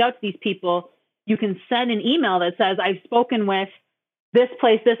time you reach out to these people, you can send an email that says, I've spoken with this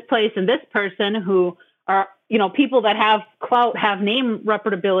place, and this person who are, people that have clout, have name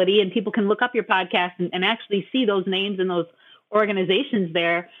repeatability, and people can look up your podcast and actually see those names and those organizations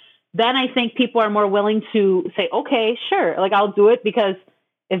there. Then I think people are more willing to say, okay, sure, like I'll do it because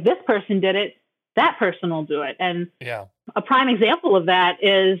if this person did it, that person will do it. And a prime example of that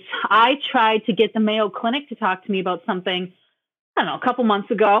is I tried to get the Mayo Clinic to talk to me about something, I don't know, a couple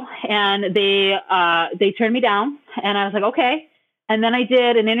months ago, and they turned me down, and I was like, okay. And then I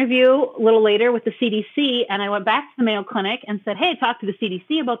did an interview a little later with the CDC, and I went back to the Mayo Clinic and said, hey, talk to the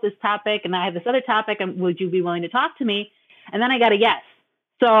CDC about this topic, and I have this other topic, and would you be willing to talk to me? And then I got a yes.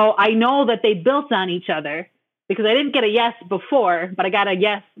 So I know that they built on each other because I didn't get a yes before, but I got a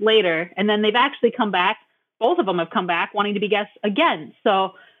yes later. And then they've actually come back. Both of them have come back wanting to be guests again.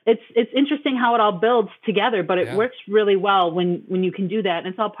 So it's interesting how it all builds together, but it works really well when you can do that. And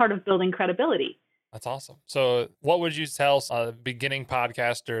it's all part of building credibility. That's awesome. So what would you tell a beginning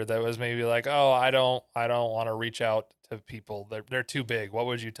podcaster that was maybe like, oh, I don't want to reach out to people. They're too big. What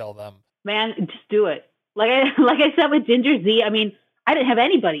would you tell them? Man, just do it. Like I said with Ginger Z, I mean, I didn't have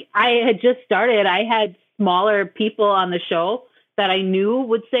anybody. I had just started. I had smaller people on the show that I knew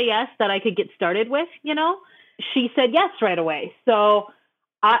would say yes, that I could get started with, you know. She said yes right away. So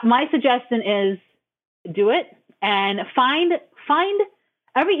my suggestion is do it and find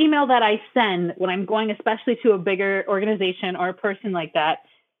every email that I send when I'm going, especially to a bigger organization or a person like that.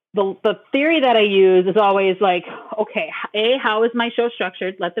 The theory that I use is always like, okay, A, how is my show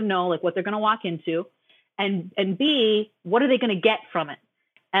structured? Let them know like what they're going to walk into. And B, what are they going to get from it?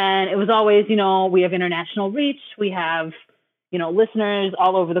 And it was always, you know, we have international reach. We have, you know, listeners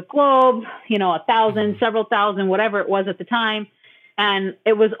all over the globe, you know, 1,000, several thousand, whatever it was at the time. And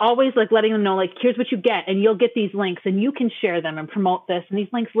it was always like letting them know, like, here's what you get, and you'll get these links and you can share them and promote this. And these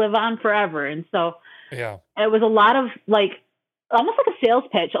links live on forever. And so it was a lot of like, almost like a sales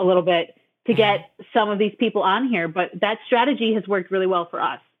pitch a little bit to get some of these people on here. But that strategy has worked really well for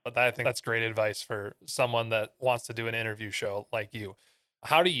us. But I think that's great advice for someone that wants to do an interview show like you.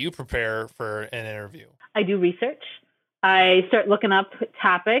 How do you prepare for an interview? I do research. I start looking up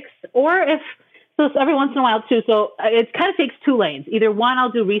topics, or so every once in a while too. So it kind of takes two lanes. Either one,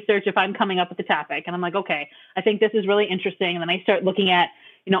 I'll do research if I'm coming up with the topic and I'm like, okay, I think this is really interesting. And then I start looking at,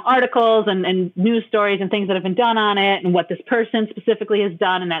 you know, articles and news stories and things that have been done on it and what this person specifically has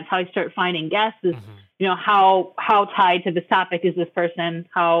done. And that's how I start finding guests is, you know, how tied to this topic is this person?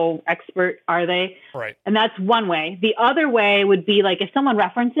 How expert are they? Right. And that's one way. The other way would be like if someone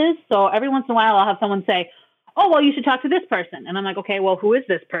references. So every once in a while I'll have someone say, oh, well, you should talk to this person. And I'm like, okay, well, who is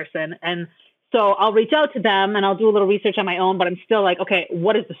this person? And so I'll reach out to them and I'll do a little research on my own, but I'm still like, okay,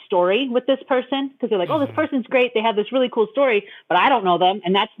 what is the story with this person? Because they're like, oh, this person's great. They have this really cool story, but I don't know them.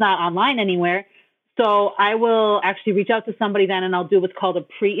 And that's not online anywhere. So I will actually reach out to somebody then and I'll do what's called a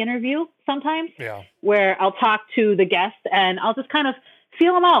pre-interview sometimes, where I'll talk to the guest and I'll just kind of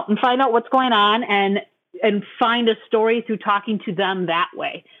feel them out and find out what's going on and find a story through talking to them that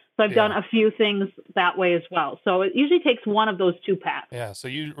way. So I've done a few things that way as well. So it usually takes one of those two paths. Yeah. So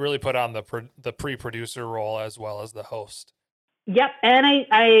you really put on the pre-producer role as well as the host. Yep. And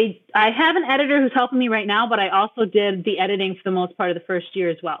I have an editor who's helping me right now, but I also did the editing for the most part of the first year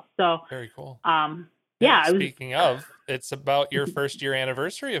as well. So very cool. Speaking of, it's about your first year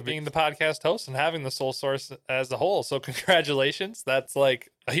anniversary of being the podcast host and having the Soul Source as a whole. So congratulations. That's like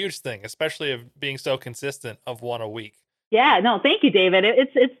a huge thing, especially of being so consistent of one a week. Yeah, no, thank you, David.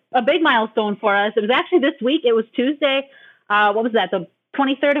 It's a big milestone for us. It was actually this week. It was Tuesday. What was that? The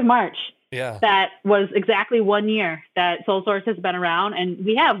 23rd of March. Yeah. That was exactly 1 year that Soul Source has been around. And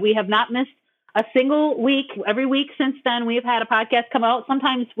we have not missed a single week. Every week since then, we've had a podcast come out.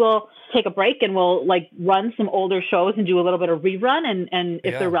 Sometimes we'll take a break and we'll like run some older shows and do a little bit of rerun. And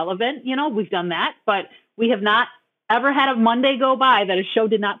if they're relevant, you know, we've done that. But we have not ever had a Monday go by that a show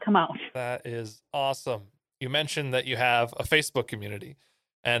did not come out. That is awesome. You mentioned that you have a Facebook community,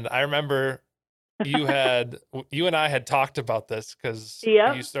 and I remember you and I had talked about this because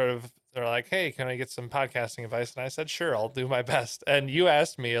you sort of are like, hey, can I get some podcasting advice? And I said, sure, I'll do my best. And you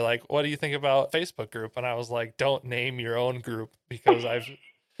asked me like, what do you think about Facebook group? And I was like, don't name your own group because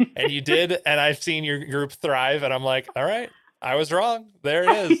and you did. And I've seen your group thrive. And I'm like, all right, I was wrong. There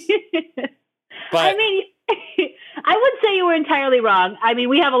it is. But I mean, I wouldn't say you were entirely wrong. I mean,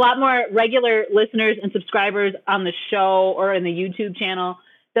 we have a lot more regular listeners and subscribers on the show or in the YouTube channel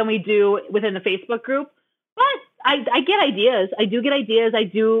than we do within the Facebook group. But I get ideas. I do get ideas.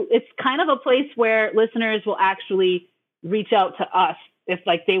 It's kind of a place where listeners will actually reach out to us if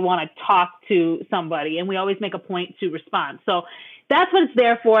like they want to talk to somebody, and we always make a point to respond. So that's what it's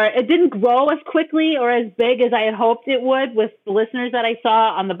there for. It didn't grow as quickly or as big as I had hoped it would with the listeners that I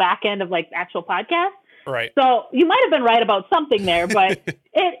saw on the back end of like actual podcasts. Right. So you might have been right about something there, but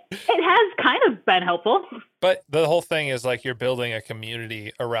it has kind of been helpful. But the whole thing is like you're building a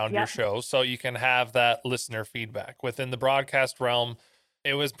community around your show so you can have that listener feedback. Within the broadcast realm,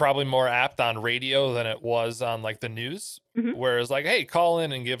 it was probably more apt on radio than it was on like the news, where it's like, hey, call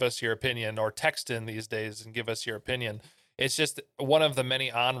in and give us your opinion, or text in these days and give us your opinion. It's just one of the many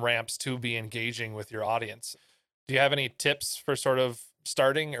on-ramps to be engaging with your audience. Do you have any tips for sort of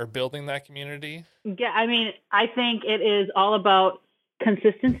starting or building that community? Yeah, I mean, I think it is all about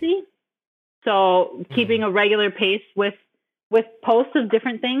consistency. So keeping a regular pace with with posts of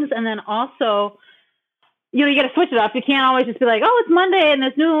different things. And then also, you got to switch it up. You can't always just be like, oh, it's Monday and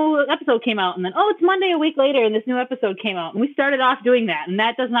this new episode came out. And then, oh, it's Monday a week later and this new episode came out. And we started off doing that, and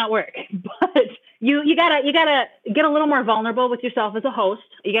that does not work. But you gotta get a little more vulnerable with yourself as a host.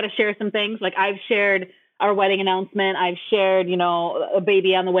 You got to share some things. Like I've shared our wedding announcement. I've shared, a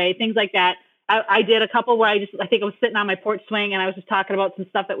baby on the way, things like that. I did a couple where I think I was sitting on my porch swing and I was just talking about some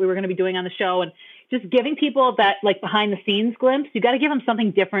stuff that we were going to be doing on the show, and just giving people that like behind the scenes glimpse. You got to give them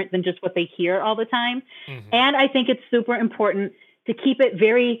something different than just what they hear all the time. Mm-hmm. And I think it's super important to keep it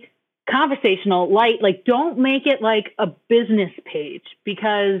very conversational, light. Like don't make it like a business page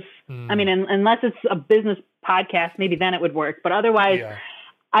because I mean, unless it's a business podcast, maybe then it would work. But otherwise,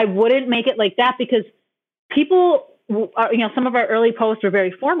 I wouldn't make it like that because people are, some of our early posts were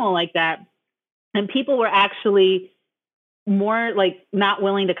very formal like that. And people were actually more like not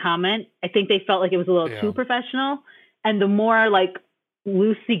willing to comment. I think they felt like it was a little too professional. And the more like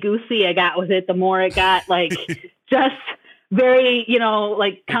loosey goosey I got with it, the more it got like just very,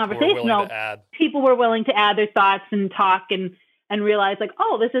 like conversational. People were willing to add their thoughts and talk and realize like,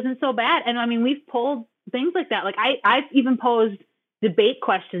 oh, this isn't so bad. And I mean, we've pulled things like that. Like I've even posed debate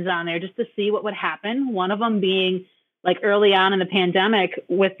questions on there just to see what would happen. One of them being like early on in the pandemic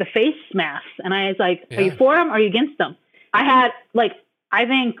with the face masks. And I was like, are you for them or are you against them? I had like, I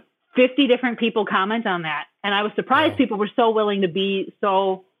think 50 different people comment on that. And I was surprised people were so willing to be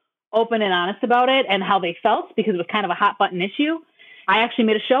so open and honest about it and how they felt, because it was kind of a hot button issue. I actually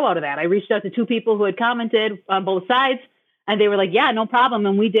made a show out of that. I reached out to 2 people who had commented on both sides, and they were like, yeah, no problem.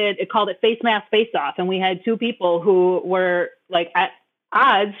 And we called it Face Mask Face Off. And we had 2 people who were like at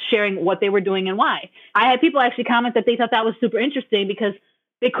odds sharing what they were doing and why. I had people actually comment that they thought that was super interesting because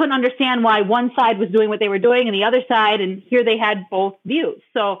they couldn't understand why one side was doing what they were doing and the other side, and here they had both views.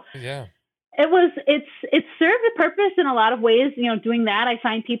 So it's served a purpose in a lot of ways. Doing that, I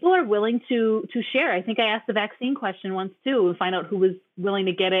find people are willing to share. I think I asked the vaccine question once too, and find out who was willing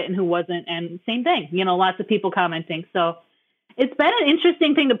to get it and who wasn't. And same thing, lots of people commenting. So it's been an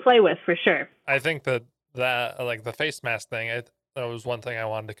interesting thing to play with for sure. I think that like the face mask thing, that was one thing I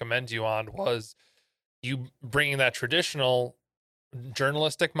wanted to commend you on, was you bringing that traditional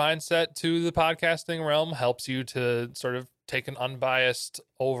journalistic mindset to the podcasting realm helps you to sort of take an unbiased,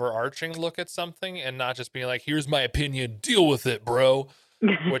 overarching look at something and not just being like, here's my opinion, deal with it, bro,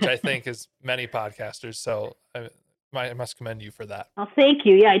 which I think is many podcasters. So I must commend you for that. Well, thank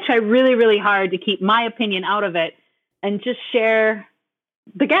you. Yeah, I try really, really hard to keep my opinion out of it and just share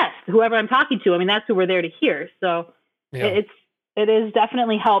the guest, whoever I'm talking to. I mean, that's who we're there to hear. So it has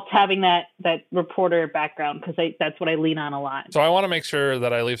definitely helped having that reporter background, because that's what I lean on a lot. So I want to make sure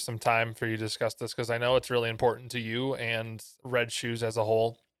that I leave some time for you to discuss this, because I know it's really important to you and Red Shoes as a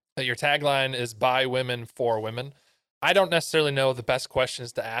whole, that your tagline is by women for women. I don't necessarily know the best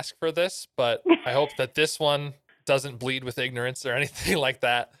questions to ask for this, but I hope that this one doesn't bleed with ignorance or anything like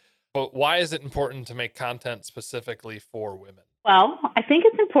that. But why is it important to make content specifically for women? Well, I think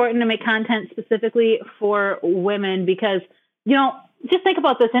it's important to make content specifically for women because, just think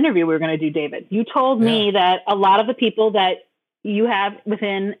about this interview we were going to do, David. You told me that a lot of the people that you have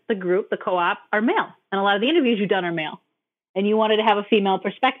within the group, the co-op, are male. And a lot of the interviews you've done are male. And you wanted to have a female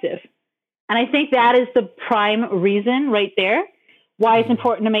perspective. And I think that is the prime reason right there why it's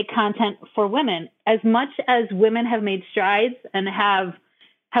important to make content for women. As much as women have made strides and have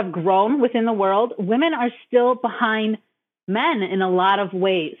grown within the world, women are still behind men in a lot of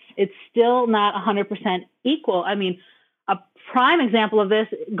ways. It's still not 100% equal. I mean, a prime example of this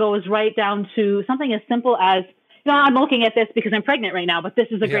goes right down to something as simple as, I'm looking at this because I'm pregnant right now, but this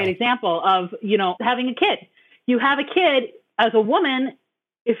is a great example of, having a kid. You have a kid as a woman.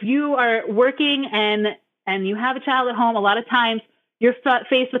 If you are working and you have a child at home, a lot of times you're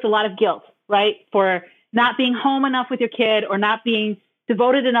faced with a lot of guilt, right? For not being home enough with your kid or not being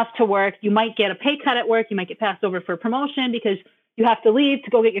devoted enough to work. You might get a pay cut at work. You might get passed over for a promotion because you have to leave to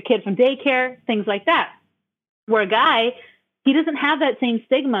go get your kid from daycare, things like that. Where a guy, he doesn't have that same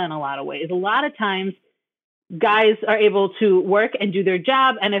stigma in a lot of ways. A lot of times guys are able to work and do their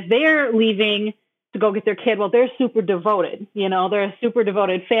job. And if they're leaving to go get their kid, well, they're super devoted. They're a super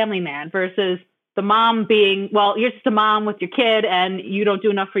devoted family man versus the mom being, well, you're just a mom with your kid and you don't do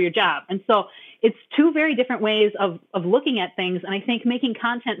enough for your job. And so it's 2 very different ways of looking at things. And I think making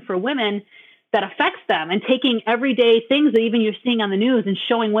content for women that affects them and taking everyday things that even you're seeing on the news and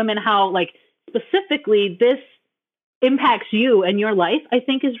showing women how, like, specifically this impacts you and your life, I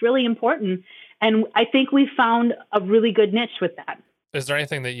think is really important. And I think we found a really good niche with that. Is there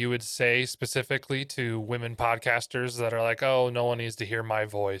anything that you would say specifically to women podcasters that are like, oh, no one needs to hear my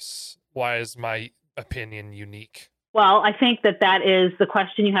voice? Why is my opinion unique? Well, I think that is the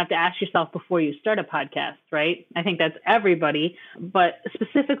question you have to ask yourself before you start a podcast, right? I think that's everybody, but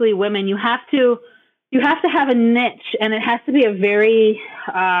specifically women, you have to have a niche, and it has to be a very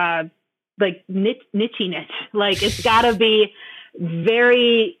niche. Like it's got to be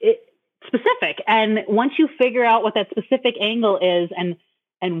very specific. And once you figure out what that specific angle is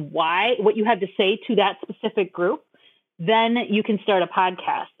and why, what you have to say to that specific group, then you can start a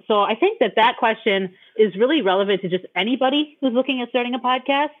podcast. So I think that question is really relevant to just anybody who's looking at starting a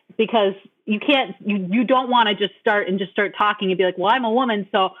podcast, because you don't want to just start talking and be like, well, I'm a woman,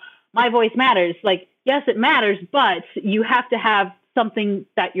 so my voice matters. Like, yes, it matters, but you have to have something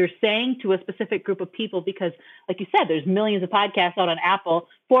that you're saying to a specific group of people, because like you said, there's millions of podcasts out on Apple,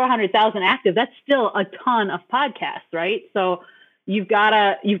 400,000 active. That's still a ton of podcasts, right? So you've got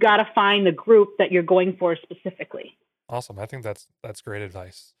to find the group that you're going for specifically. Awesome. I think that's great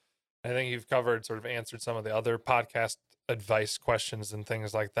advice. I think you've answered some of the other podcast advice questions and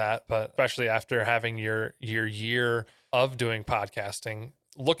things like that, but especially after having your year of doing podcasting,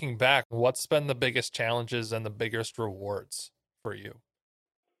 looking back, what's been the biggest challenges and the biggest rewards for you?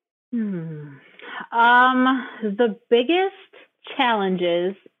 The biggest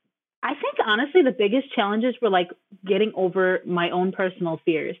challenges, I think honestly, the biggest challenges were like getting over my own personal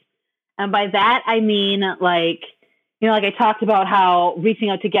fears. And by that, I mean like I talked about how reaching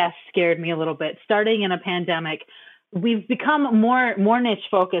out to guests scared me a little bit. Starting in a pandemic, we've become more niche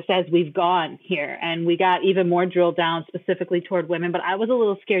focused as we've gone here, and we got even more drilled down specifically toward women. But I was a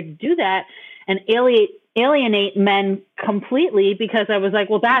little scared to do that and alienate men completely, because I was like,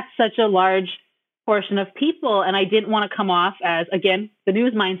 well, that's such a large portion of people, and I didn't want to come off as, again, the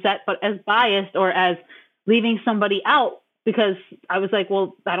news mindset, but as biased or as leaving somebody out, because I was like,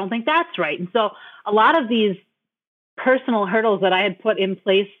 well, I don't think that's right. And so a lot of these personal hurdles that I had put in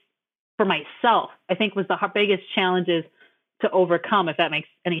place for myself, I think was the biggest challenges to overcome, if that makes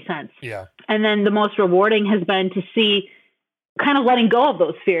any sense. Yeah. And then the most rewarding has been to see kind of letting go of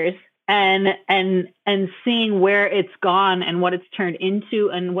those fears and seeing where it's gone and what it's turned into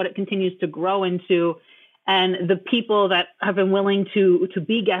and what it continues to grow into. And the people that have been willing to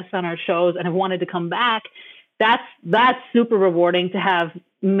be guests on our shows and have wanted to come back, that's super rewarding to have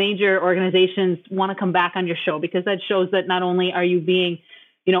major organizations want to come back on your show, because that shows that not only are you being,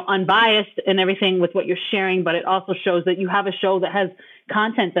 unbiased and everything with what you're sharing, but it also shows that you have a show that has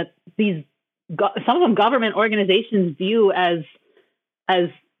content that some of them government organizations view as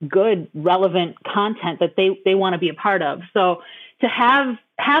good, relevant content that they want to be a part of. So to have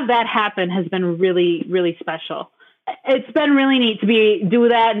that happen has been really, really special. It's been really neat to do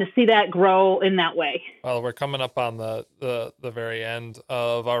that and to see that grow in that way. Well, we're coming up on the very end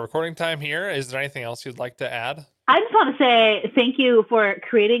of our recording time here. Is there anything else you'd like to add? I just want to say thank you for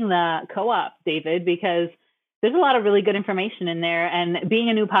creating the co-op, David, because there's a lot of really good information in there. And being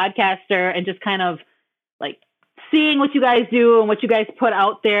a new podcaster and just kind of like seeing what you guys do and what you guys put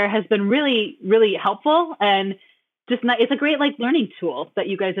out there has been really, really helpful. And it's a great learning tool that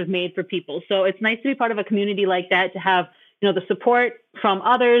you guys have made for people. So it's nice to be part of a community like that, to have, the support from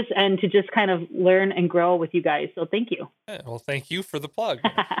others and to just kind of learn and grow with you guys. So thank you. Well, thank you for the plug.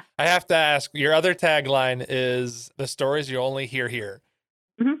 I have to ask, your other tagline is the stories you only hear here.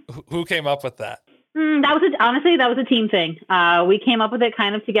 Mm-hmm. Who came up with that? Honestly, that was a team thing. We came up with it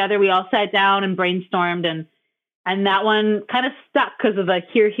kind of together. We all sat down and brainstormed, and that one kind of stuck because of the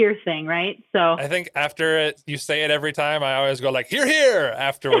hear thing, right? So I think after you say it every time, I always go like hear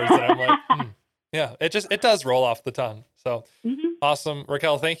afterwards, and I'm like, yeah, it does roll off the tongue. So Awesome,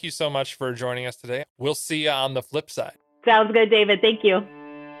 Raquel. Thank you so much for joining us today. We'll see you on the flip side. Sounds good, David. Thank you.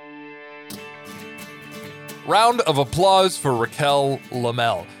 Round of applause for Raquel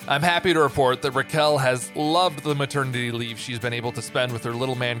Lamel. I'm happy to report that Raquel has loved the maternity leave she's been able to spend with her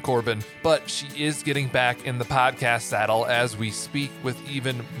little man Corbin, but she is getting back in the podcast saddle as we speak with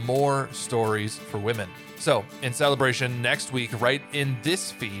even more stories for women. So, in celebration, next week, right in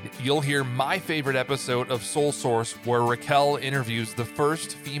this feed, you'll hear my favorite episode of Soul Source, where Raquel interviews the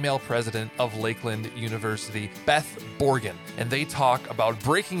first female president of Lakeland University, Beth Borgen, and they talk about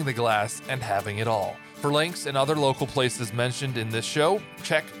breaking the glass and having it all. For links and other local places mentioned in this show,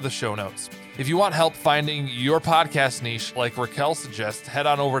 check the show notes. If you want help finding your podcast niche, like Raquel suggests, head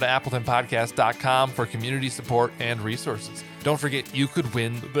on over to appletonpodcast.com for community support and resources. Don't forget, you could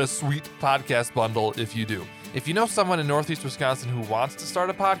win the sweet podcast bundle if you do. If you know someone in Northeast Wisconsin who wants to start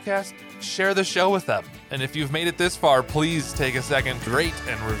a podcast, share the show with them. And if you've made it this far, please take a second to rate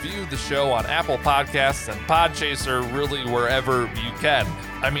and review the show on Apple Podcasts and Podchaser, really wherever you can.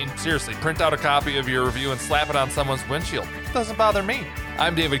 I mean, seriously, print out a copy of your review and slap it on someone's windshield. It doesn't bother me.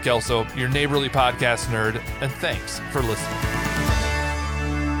 I'm David Kelso, your neighborly podcast nerd, and thanks for listening.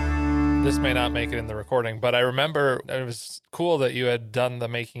 This may not make it in the recording, but I remember it was cool that you had done the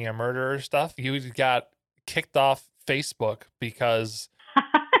Making a Murderer stuff. You got kicked off Facebook because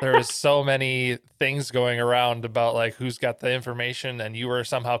there was so many things going around about like who's got the information, and you were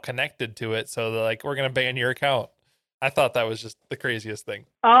somehow connected to it. So they're like, we're going to ban your account. I thought that was just the craziest thing.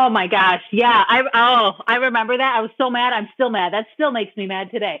 Oh my gosh. Yeah. I remember that. I was so mad. I'm still mad. That still makes me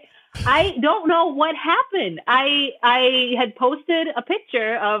mad today. I don't know what happened. I had posted a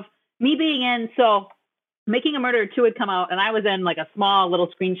picture of me being in, so Making a Murderer 2 had come out, and I was in like a small little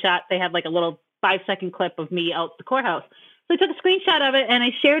screenshot. They had like a little 5-second clip of me out the courthouse. So I took a screenshot of it and I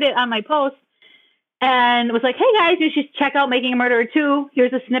shared it on my post and was like, hey guys, you should check out Making a Murderer 2.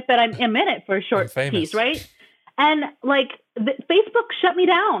 Here's a snippet. I'm in it for a short piece, right? And like Facebook shut me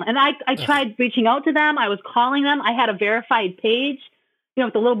down, and I tried reaching out to them. I was calling them. I had a verified page,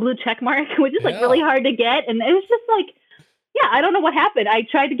 with the little blue check mark, which is like really hard to get. And it was just like, yeah, I don't know what happened. I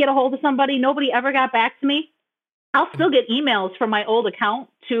tried to get a hold of somebody. Nobody ever got back to me. I'll still get emails from my old account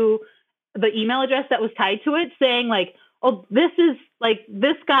to the email address that was tied to it saying like, oh, this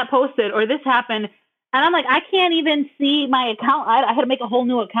got posted or this happened. And I'm like, I can't even see my account. I had to make a whole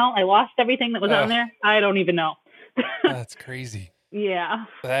new account. I lost everything that was on there. I don't even know. That's crazy. Yeah.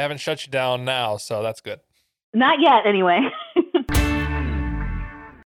 But I haven't shut you down now, so that's good. Not yet, anyway.